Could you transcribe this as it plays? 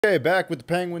Okay, back with the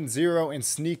Penguinz0 and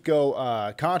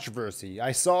Sneako controversy.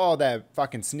 I saw that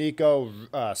fucking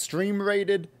Sneako stream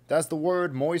rated. That's the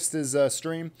word. Moist is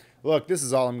stream. Look, this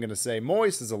is all I'm going to say.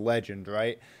 Moist is a legend,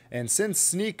 right? And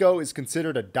since Sneako is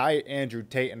considered a diet Andrew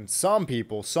Tate, and some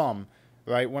people,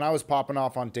 right, when I was popping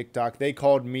off on TikTok, they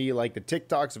called me like the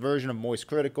TikTok's version of Moist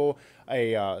Critical,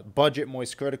 a budget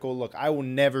Moist Critical. Look, I will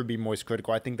never be Moist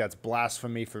Critical. I think that's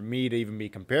blasphemy for me to even be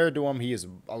compared to him. He is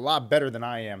a lot better than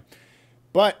I am.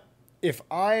 But if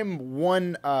I'm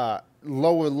one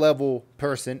lower level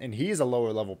person and he's a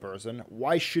lower level person,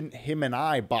 why shouldn't him and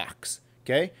I box?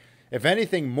 Okay? If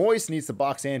anything, Moist needs to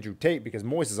box Andrew Tate because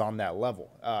Moist is on that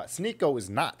level. Sneako is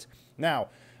not. Now,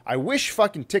 I wish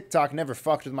fucking TikTok never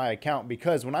fucked with my account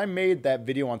because when I made that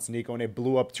video on Sneako and it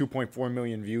blew up 2.4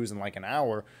 million views in like an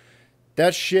hour,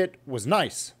 that shit was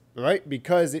nice. Right?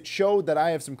 Because it showed that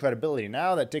I have some credibility.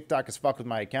 Now that TikTok has fucked with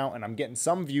my account and I'm getting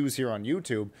some views here on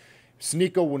YouTube,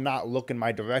 Sneako will not look in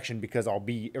my direction because I'll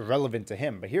be irrelevant to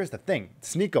him. But here's the thing.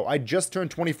 Sneako, I just turned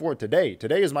 24 today.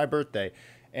 Today is my birthday,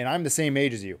 and I'm the same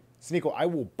age as you. Sneako, I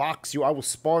will box you. I will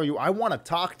spar you. I want to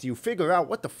talk to you. Figure out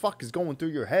what the fuck is going through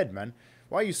your head, man.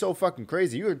 Why are you so fucking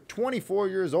crazy? You're 24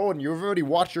 years old, and you've already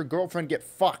watched your girlfriend get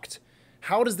fucked.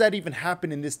 How does that even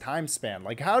happen in this time span?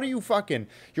 Like, how do you fucking...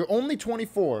 You're only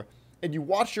 24, and you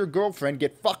watch your girlfriend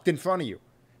get fucked in front of you.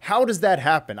 How does that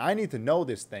happen? I need to know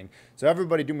this thing. So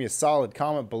everybody do me a solid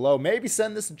comment below. Maybe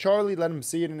send this to Charlie, let him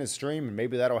see it in his stream, and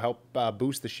maybe that'll help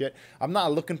boost the shit. I'm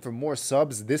not looking for more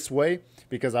subs this way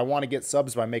because I want to get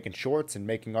subs by making shorts and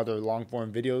making other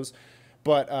long-form videos.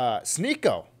 But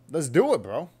Sneako, let's do it,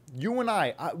 bro. You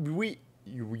and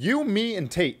you, me, and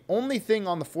Tate. Only thing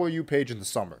on the For You page in the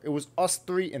summer. It was us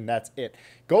three, and that's it.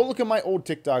 Go look at my old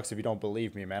TikToks if you don't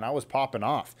believe me, man. I was popping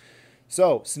off.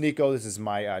 So, Sneako, this is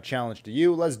my challenge to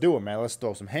you. Let's do it, man. Let's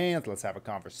throw some hands. Let's have a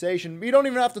conversation. We don't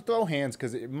even have to throw hands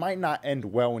because it might not end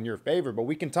well in your favor, but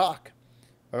we can talk.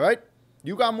 All right?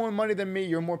 You got more money than me.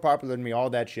 You're more popular than me. All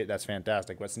that shit, that's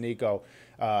fantastic. But, Sneako,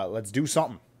 let's do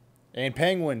something. And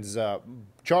Penguinz,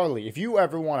 Charlie, if you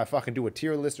ever want to fucking do a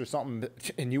tier list or something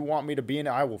and you want me to be in it,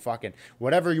 I will fucking,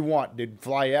 whatever you want, dude,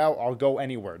 fly out. I'll go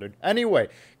anywhere, dude. Anyway,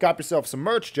 cop yourself some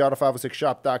merch,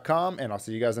 jada506shop.com, and I'll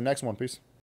see you guys in the next one. Peace.